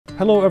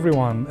Hello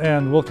everyone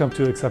and welcome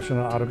to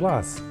Exceptional Auto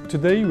Glass.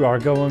 Today we are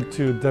going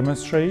to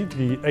demonstrate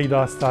the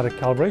ADAS static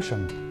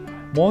calibration.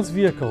 Most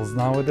vehicles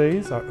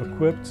nowadays are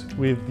equipped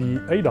with the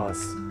ADAS.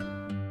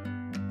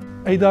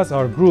 ADAS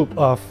are a group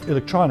of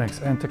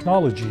electronics and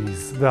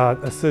technologies that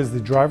assist the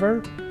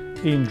driver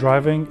in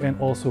driving and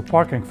also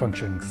parking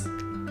functions.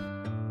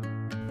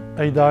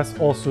 ADAS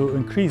also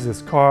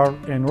increases car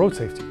and road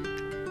safety.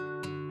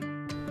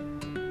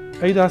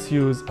 ADAS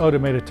use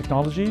automated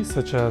technologies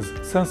such as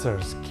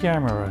sensors,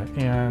 camera,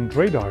 and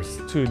radars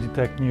to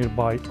detect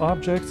nearby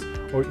objects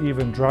or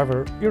even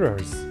driver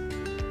errors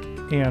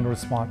and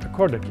respond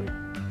accordingly.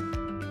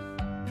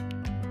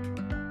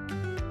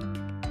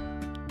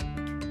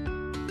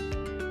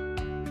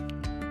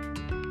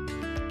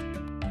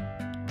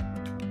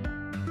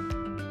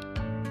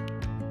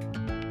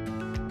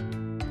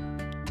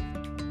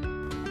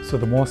 So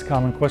the most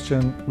common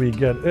question we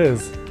get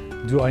is,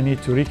 do I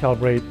need to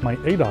recalibrate my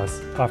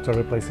ADAS after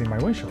replacing my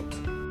windshield?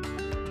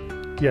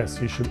 Yes,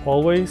 you should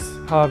always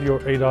have your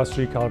ADAS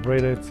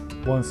recalibrated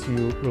once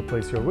you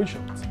replace your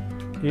windshield.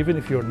 Even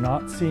if you're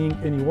not seeing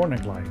any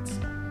warning lights,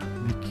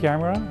 the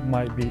camera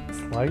might be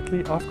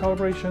slightly off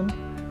calibration,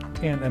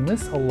 and a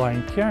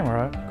misaligned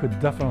camera could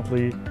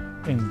definitely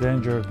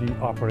endanger the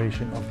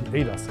operation of the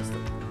ADAS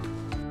system.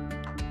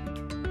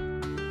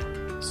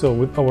 So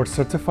with our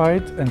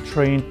certified and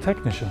trained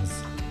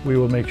technicians, we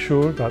will make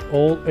sure that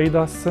all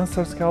ADAS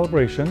sensors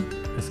calibration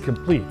is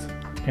complete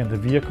and the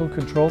vehicle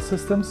control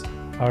systems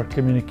are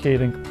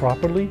communicating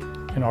properly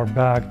and are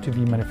back to the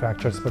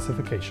manufacturer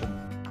specification.